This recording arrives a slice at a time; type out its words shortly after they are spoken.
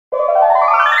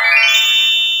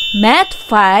Math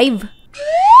 5,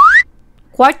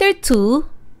 Quarter 2,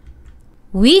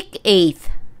 Week 8,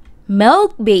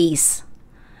 Melc-Based.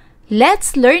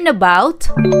 Let's learn about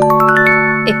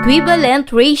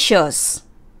equivalent ratios.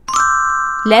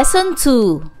 Lesson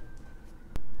 2.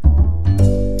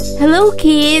 Hello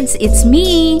kids, it's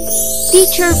me,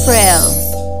 Teacher Frel.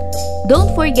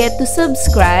 Don't forget to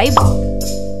subscribe,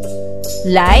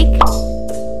 like,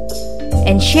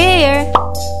 and share.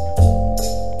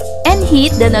 And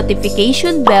hit the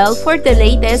notification bell for the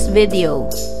latest video.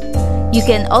 You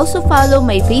can also follow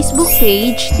my Facebook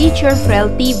page, Teacher Frel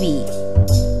TV.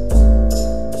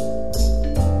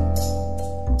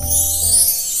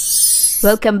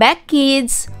 Welcome back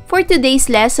kids! For today's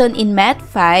lesson in Math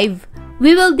 5,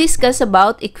 we will discuss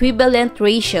about equivalent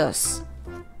ratios.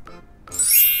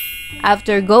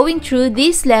 After going through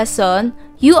this lesson,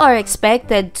 you are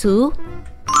expected to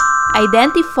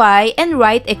identify and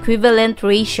write equivalent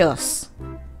ratios.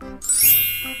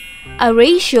 A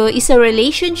ratio is a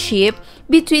relationship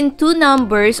between two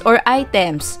numbers or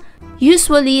items,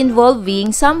 usually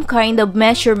involving some kind of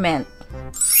measurement.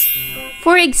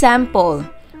 For example,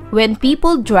 when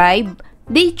people drive,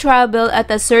 they travel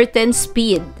at a certain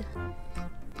speed.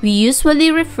 We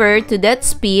usually refer to that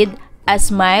speed as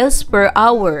miles per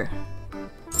hour.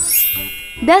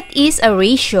 That is a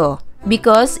ratio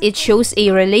because it shows a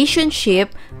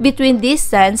relationship between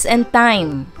distance and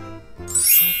time.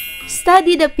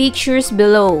 Study the pictures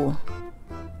below.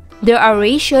 There are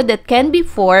ratios that can be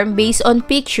formed based on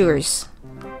pictures.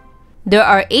 There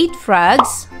are 8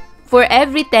 frogs for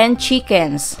every 10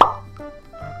 chickens,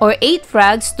 or 8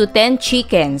 frogs to 10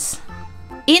 chickens.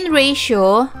 In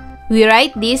ratio, we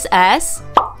write this as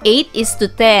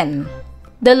 8:10.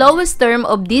 The lowest term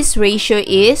of this ratio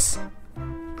is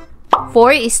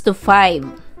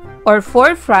 4:5, or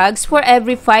 4 frogs for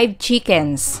every 5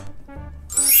 chickens.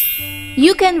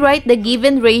 You can write the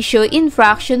given ratio in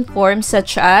fraction form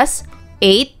such as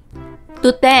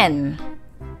 8:10,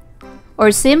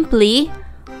 or simply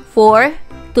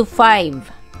 4:5.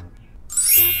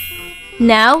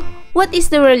 Now, what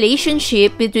is the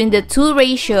relationship between the two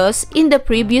ratios in the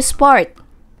previous part?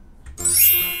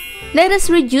 Let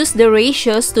us reduce the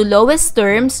ratios to lowest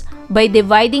terms by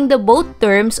dividing the both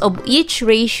terms of each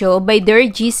ratio by their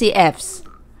GCFs.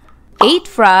 8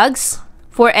 frogs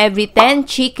for every 10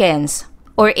 chickens,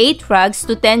 or 8 frogs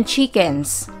to 10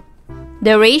 chickens.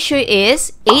 The ratio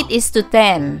is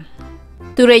 8:10.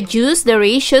 To reduce the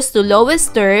ratios to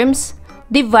lowest terms,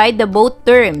 divide the both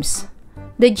terms.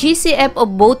 The GCF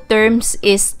of both terms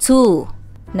is 2.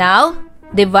 Now,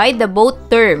 divide the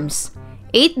both terms.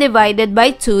 8 divided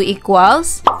by 2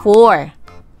 equals 4.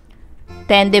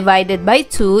 10 divided by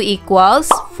 2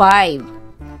 equals 5.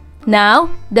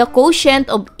 Now, the quotient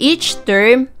of each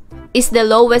term is the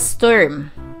lowest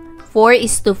term,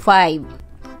 4:5.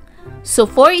 So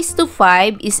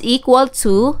 4:5 is equal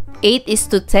to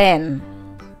 8:10.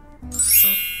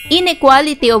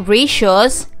 Inequality of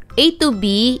ratios, A to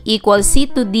B equals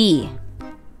C to D.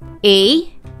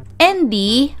 A and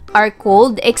D are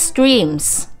called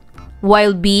extremes,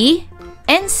 while B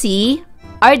and C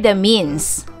are the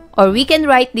means. Or we can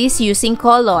write this using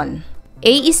colon.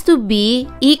 A:B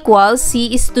equals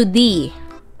C:D.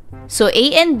 So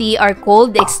A and D are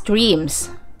called extremes.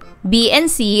 B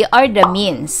and C are the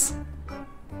means.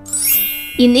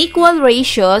 In equal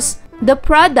ratios, the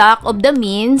product of the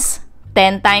means,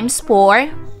 10 times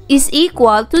 4, is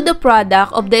equal to the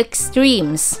product of the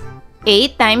extremes,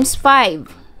 8 times 5.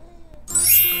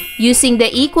 Using the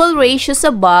equal ratios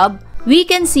above, we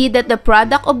can see that the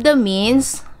product of the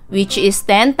means, which is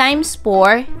 10 times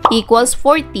 4 equals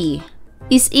 40,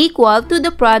 is equal to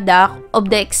the product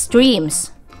of the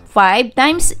extremes, 5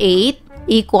 times 8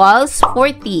 equals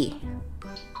 40.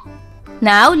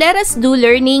 Now, let us do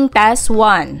learning task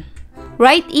 1.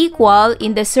 Write equal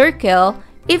in the circle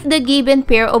if the given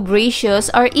pair of ratios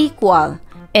are equal,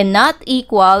 and not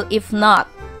equal if not.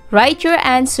 Write your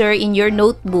answer in your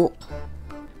notebook.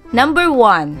 Number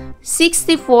 1.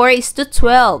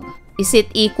 64:12. Is it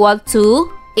equal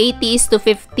to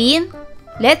 80:15?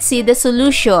 Let's see the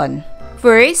solution.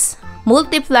 First,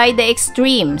 multiply the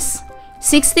extremes.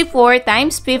 64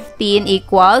 times 15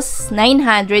 equals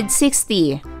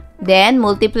 960. Then,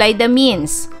 multiply the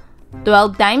means.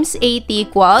 12 times 80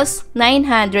 equals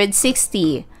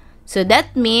 960. So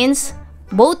that means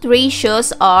both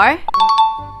ratios are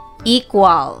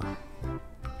equal.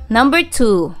 Number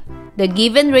 2. The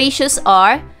given ratios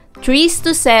are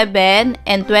 3:7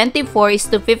 and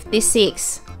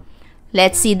 24:56.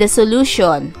 Let's see the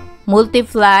solution.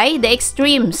 Multiply the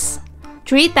extremes.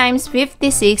 3 times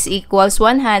 56 equals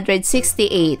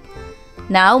 168.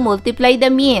 Now multiply the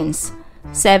means.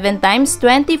 7 times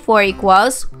 24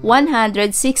 equals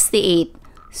 168.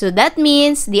 So that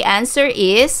means the answer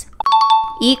is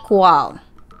equal.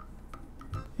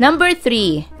 Number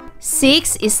 3.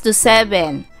 6 is to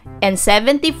 7 and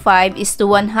 75 is to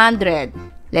 100.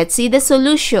 Let's see the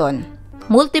solution.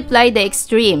 Multiply the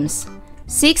extremes.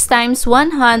 6 times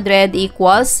 100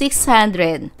 equals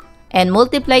 600. And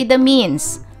multiply the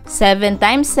means. 7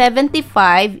 times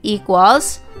 75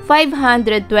 equals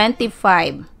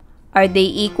 525. Are they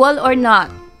equal or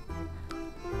not?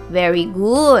 Very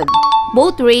good.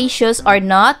 Both ratios are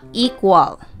not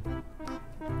equal.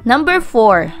 Number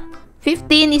 4.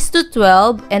 15 is to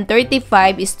 12 and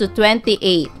 35 is to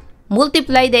 28.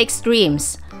 Multiply the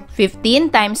extremes. 15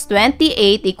 times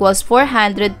 28 equals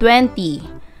 420.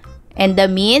 And the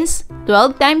means,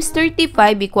 12 times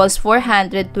 35 equals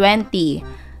 420.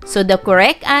 So the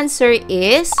correct answer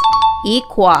is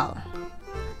equal.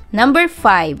 Number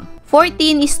 5.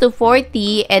 14 is to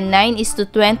 40 and 9 is to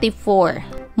 24.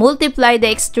 Multiply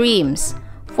the extremes.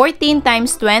 14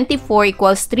 times 24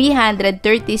 equals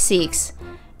 336.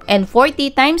 And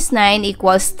 40 times 9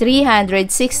 equals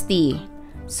 360.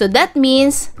 So that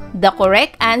means the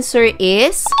correct answer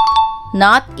is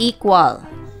not equal.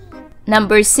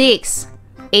 Number 6.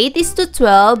 8 is to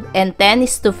 12 and 10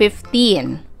 is to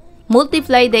 15.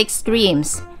 Multiply the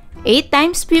extremes. 8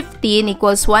 times 15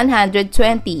 equals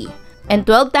 120. And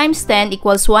 12 times 10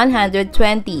 equals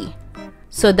 120.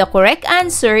 So the correct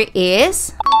answer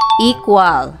is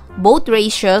equal. Both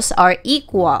ratios are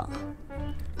equal.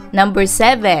 Number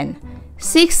 7.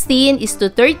 16 is to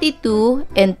 32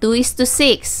 and 2 is to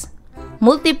 6.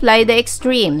 Multiply the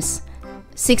extremes.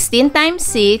 16 times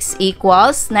 6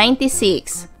 equals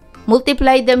 96.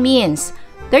 Multiply the means.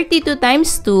 32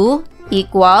 times 2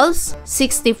 equals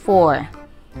 64.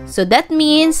 So that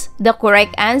means the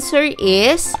correct answer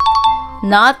is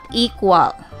not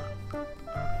equal.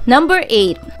 Number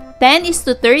 8. 10 is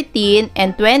to 13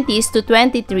 and 20 is to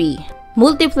 23.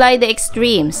 Multiply the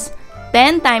extremes.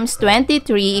 10 times 23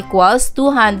 equals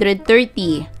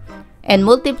 230. And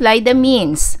multiply the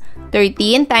means.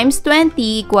 13 times 20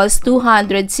 equals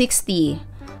 260.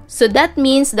 So that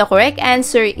means the correct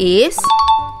answer is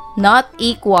not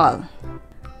equal.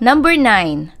 Number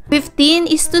 9. 15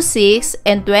 is to 6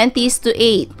 and 20 is to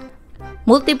 8.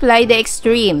 Multiply the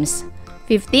extremes.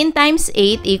 15 times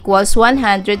 8 equals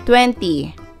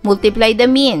 120. Multiply the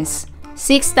means.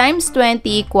 6 times 20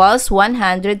 equals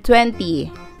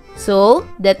 120. So,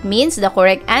 that means the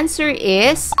correct answer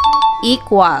is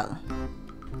equal.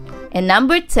 And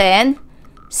number 10,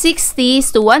 60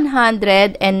 is to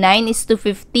 100 and 9 is to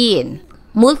 15.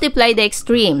 Multiply the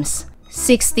extremes.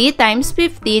 60 times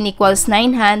 15 equals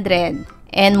 900.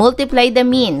 And multiply the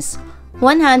means.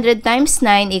 100 times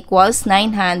 9 equals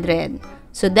 900.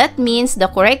 So that means the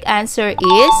correct answer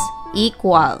is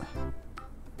equal.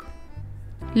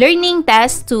 Learning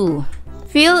Task 2.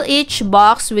 Fill each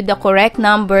box with the correct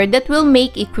number that will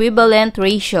make equivalent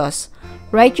ratios.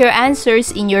 Write your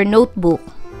answers in your notebook.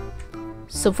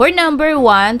 So for number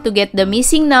 1, to get the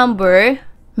missing number,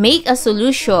 make a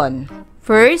solution.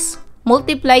 First,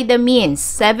 multiply the means.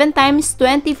 7 times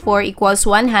 24 equals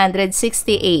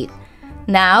 168.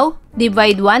 Now,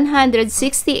 divide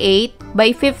 168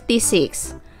 by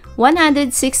 56.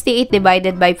 168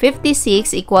 divided by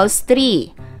 56 equals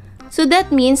 3. So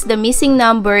that means the missing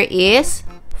number is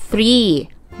 3.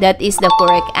 That is the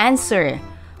correct answer.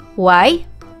 Why?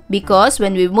 Because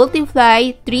when we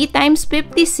multiply 3 times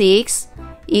 56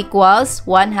 equals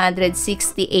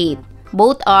 168.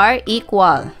 Both are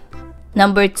equal.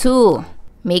 Number 2.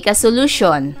 Make a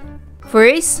solution.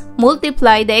 First,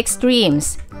 multiply the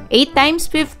extremes. 8 times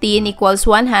 15 equals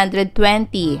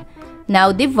 120.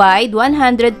 Now divide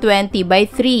 120 by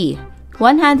 3.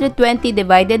 120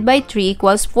 divided by 3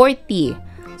 equals 40.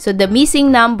 So the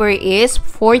missing number is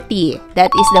 40.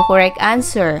 That is the correct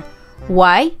answer.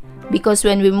 Why? Because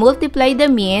when we multiply the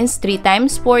means, 3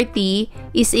 times 40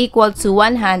 is equal to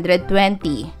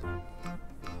 120.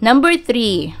 Number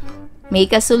 3.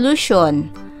 Make a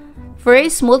solution.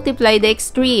 First, multiply the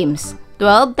extremes.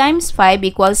 12 times 5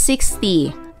 equals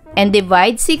 60. And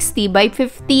divide 60 by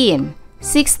 15.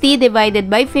 60 divided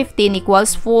by 15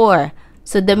 equals 4.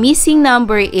 So the missing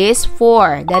number is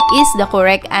 4. That is the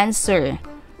correct answer.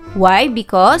 Why?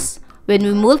 Because when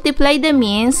we multiply the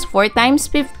means, 4 times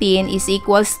 15 is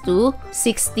equals to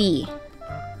 60.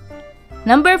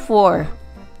 Number 4.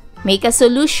 Make a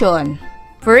solution.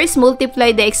 First,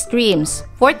 multiply the extremes.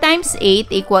 4 times 8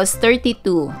 equals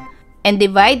 32. And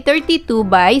divide 32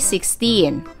 by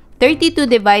 16. 32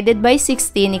 divided by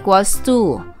 16 equals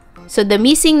 2. So the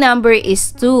missing number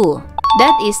is 2.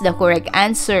 That is the correct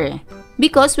answer.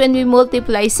 because when we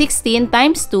multiply 16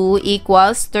 times 2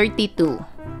 equals 32.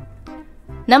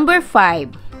 Number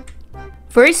 5.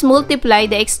 First, multiply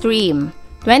the extreme.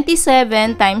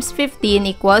 27 times 15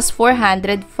 equals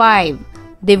 405.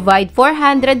 Divide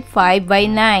 405 by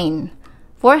 9.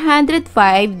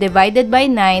 405 divided by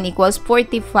 9 equals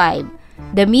 45.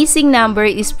 The missing number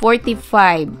is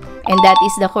 45, and that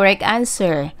is the correct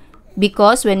answer.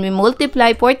 Because when we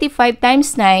multiply 45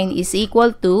 times 9 is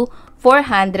equal to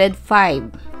 405.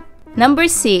 Number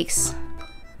 6.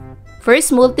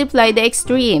 First, multiply the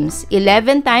extremes.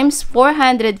 11 times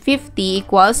 450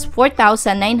 equals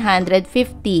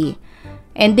 4,950.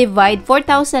 And divide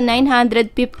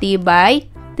 4,950 by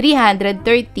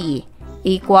 330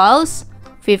 equals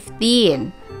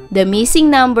 15. The missing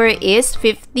number is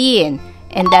 15,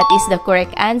 and that is the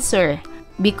correct answer.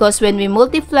 Because when we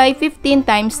multiply 15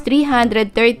 times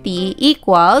 330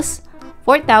 equals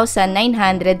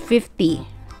 4,950.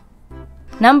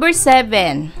 Number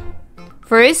 7.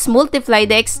 First, multiply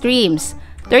the extremes.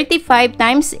 35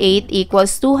 times 8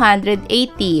 equals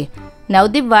 280. Now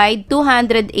divide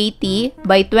 280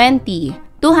 by 20.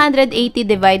 280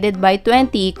 divided by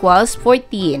 20 equals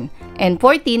 14. And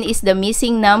 14 is the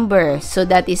missing number, so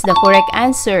that is the correct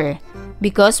answer.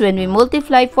 Because when we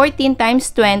multiply 14 times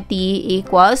 20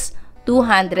 equals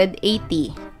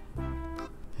 280.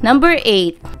 Number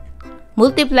 8.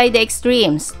 Multiply the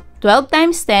extremes. 12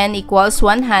 times 10 equals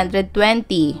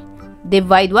 120.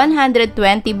 Divide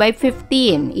 120 by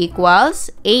 15 equals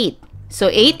 8. So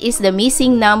 8 is the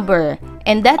missing number,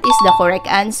 and that is the correct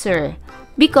answer.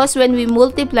 Because when we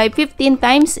multiply 15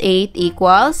 times 8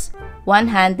 equals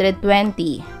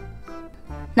 120.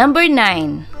 Number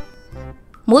 9.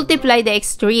 Multiply the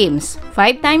extremes.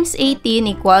 5 times 18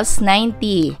 equals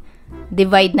 90.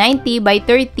 Divide 90 by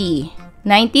 30.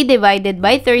 90 divided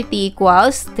by 30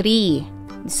 equals 3.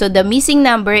 So the missing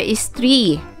number is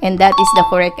 3, and that is the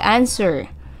correct answer.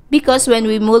 Because when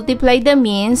we multiply the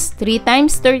means, 3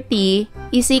 times 30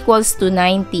 is equals to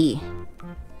 90.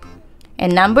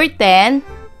 And number 10.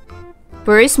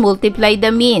 First, multiply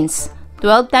the means.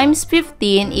 12 times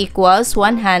 15 equals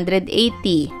 180.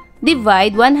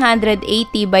 Divide 180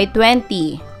 by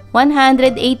 20.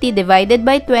 180 divided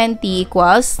by 20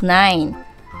 equals 9.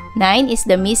 9 is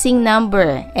the missing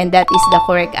number, and that is the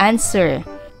correct answer.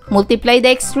 Multiply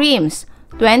the extremes.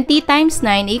 20 times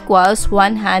 9 equals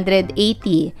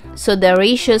 180. So the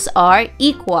ratios are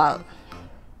equal.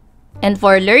 And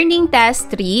for learning task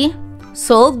 3,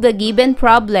 solve the given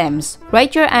problems.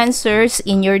 Write your answers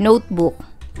in your notebook.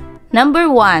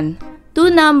 Number 1. Two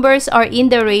numbers are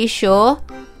in the ratio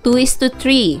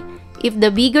 2:3. If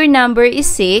the bigger number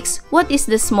is 6, what is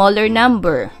the smaller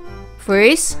number?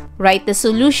 First, write the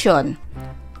solution.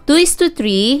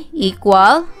 2:3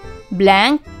 equal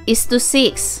blank is to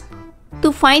 6.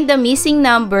 To find the missing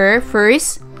number,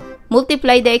 first,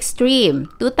 multiply the extreme.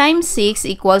 2 times 6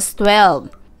 equals 12.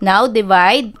 Now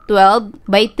divide 12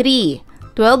 by 3.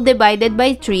 12 divided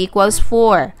by 3 equals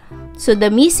 4. So the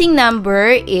missing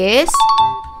number is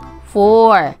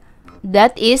 4.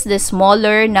 That is the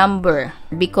smaller number.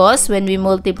 Because when we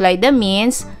multiply the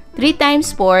means, 3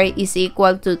 times 4 is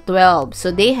equal to 12. So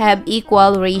they have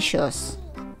equal ratios.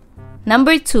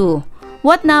 Number 2.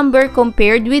 What number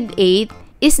compared with 8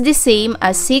 is the same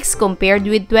as 6 compared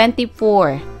with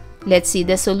 24? Let's see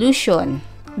the solution.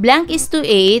 Blank is to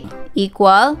 8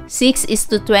 equal 6 is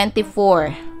to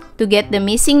 24. To get the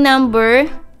missing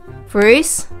number,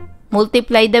 first,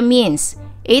 multiply the means.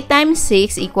 8 times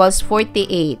 6 equals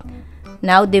 48.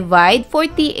 Now divide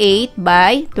 48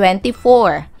 by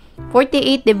 24.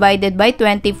 48 divided by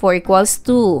 24 equals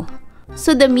 2.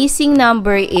 So the missing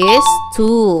number is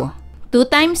 2. 2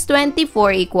 times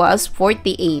 24 equals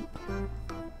 48.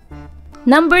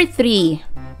 Number 3.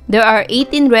 There are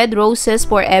 18 red roses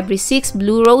for every 6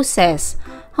 blue roses.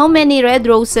 How many red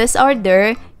roses are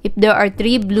there if there are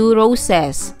 3 blue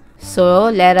roses? So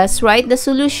let us write the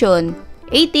solution.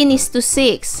 18 is to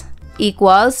 6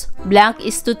 equals blank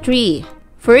is to 3.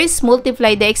 First,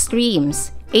 multiply the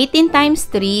extremes. 18 times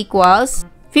 3 equals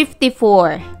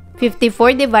 54.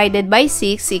 54 divided by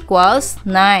 6 equals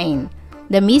 9.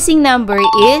 The missing number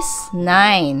is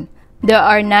 9. There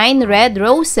are 9 red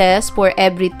roses for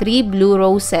every 3 blue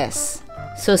roses.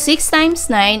 So 6 times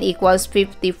 9 equals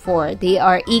 54. They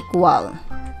are equal.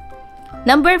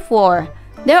 Number 4.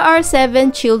 There are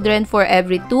 7 children for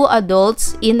every 2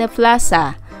 adults in a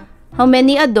plaza. How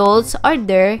many adults are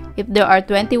there if there are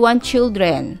 21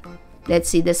 children? Let's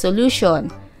see the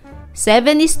solution.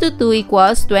 7 is to 2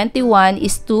 equals 21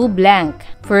 is to blank.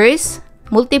 First,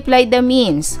 multiply the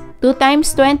means. 2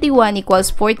 times 21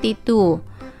 equals 42.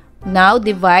 Now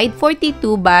divide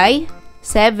 42 by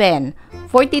 7.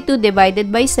 42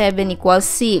 divided by 7 equals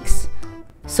 6.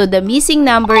 So the missing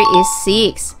number is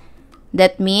 6.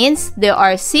 That means there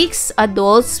are 6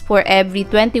 adults for every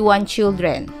 21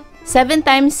 children. 7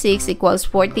 times 6 equals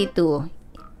 42.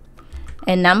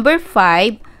 And number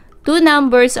 5, two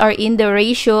numbers are in the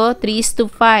ratio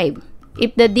 3:5.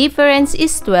 If the difference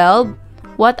is 12,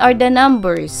 what are the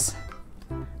numbers?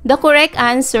 The correct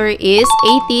answer is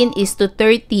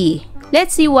 18:30.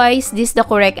 Let's see why is this the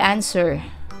correct answer.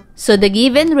 So the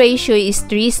given ratio is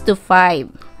 3:5.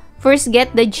 First,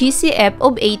 get the GCF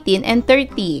of 18 and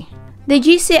 30. The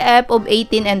GCF of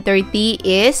 18 and 30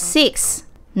 is 6.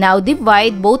 Now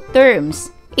divide both terms.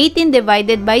 18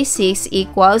 divided by 6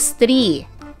 equals 3.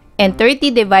 And 30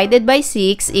 divided by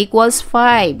 6 equals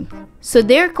 5. So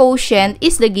their quotient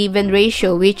is the given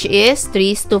ratio, which is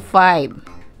 3:5.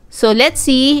 So let's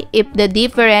see if the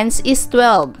difference is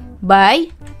 12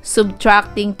 by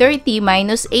subtracting 30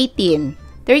 minus 18.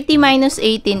 30 minus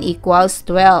 18 equals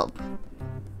 12.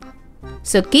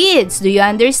 So kids, do you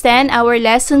understand our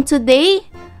lesson today?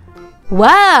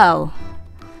 Wow!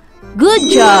 Good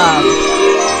job!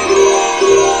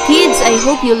 Kids, I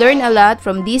hope you learn a lot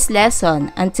from this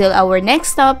lesson. Until our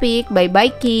next topic,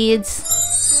 bye-bye kids!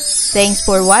 Thanks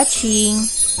for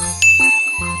watching!